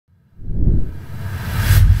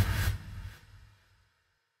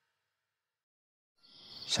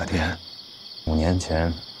夏天，5年前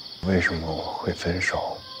为什么我会分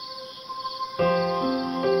手？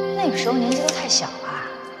那个时候年纪都太小了，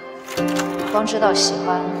光知道喜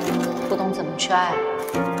欢，不懂怎么去爱，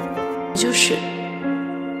就是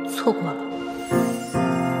错过了。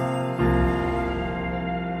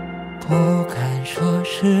不敢说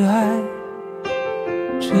是爱，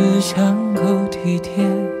只想够体贴，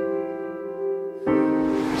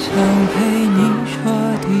想陪你说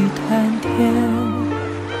的谈天。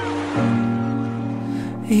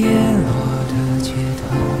叶落的街头，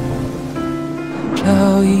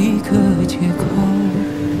找一个借口，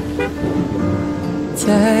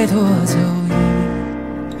再多走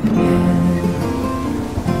一遍。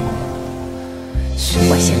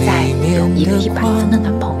我现在有一个100分的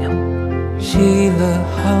男朋友，洗了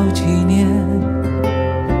好几年，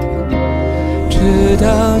直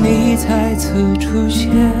到你再次出现，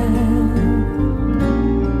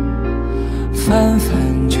翻翻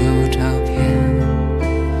旧照片，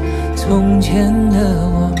从前的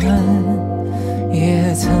我们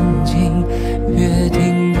也曾经约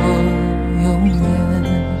定过永远。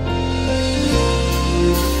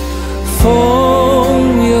风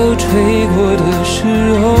又吹过的时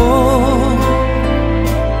候，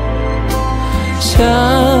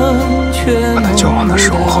本来交往的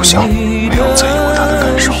时候好像没有在意过他的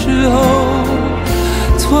感受，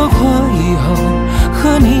错过以后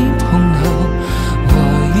和你碰头，我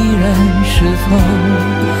依然是否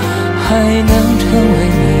还能成为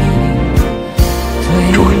你对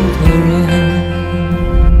的人？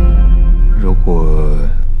如果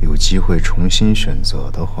有机会重新选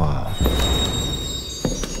择的话，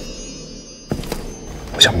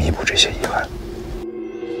我想弥补这些遗憾。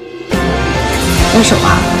分手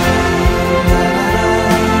吧。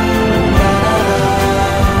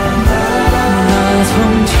那从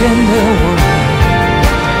前的我们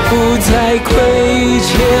不再亏欠。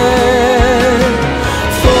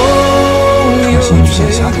重新遇见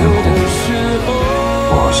夏天后，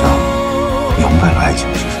我好像明白了爱情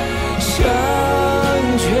是什么。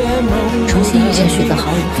重新遇见徐子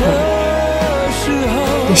豪以后，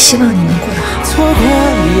也希望你能过得好。错过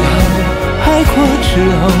以后，爱过之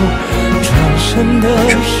后，转身的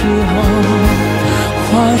时候，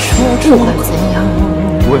话说出口，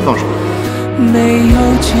不会放手。没有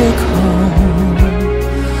借口，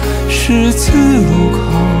十字路口，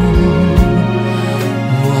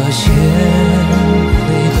我先回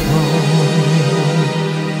头，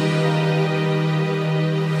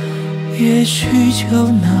也许就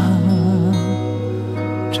能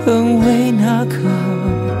成为那个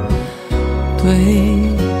对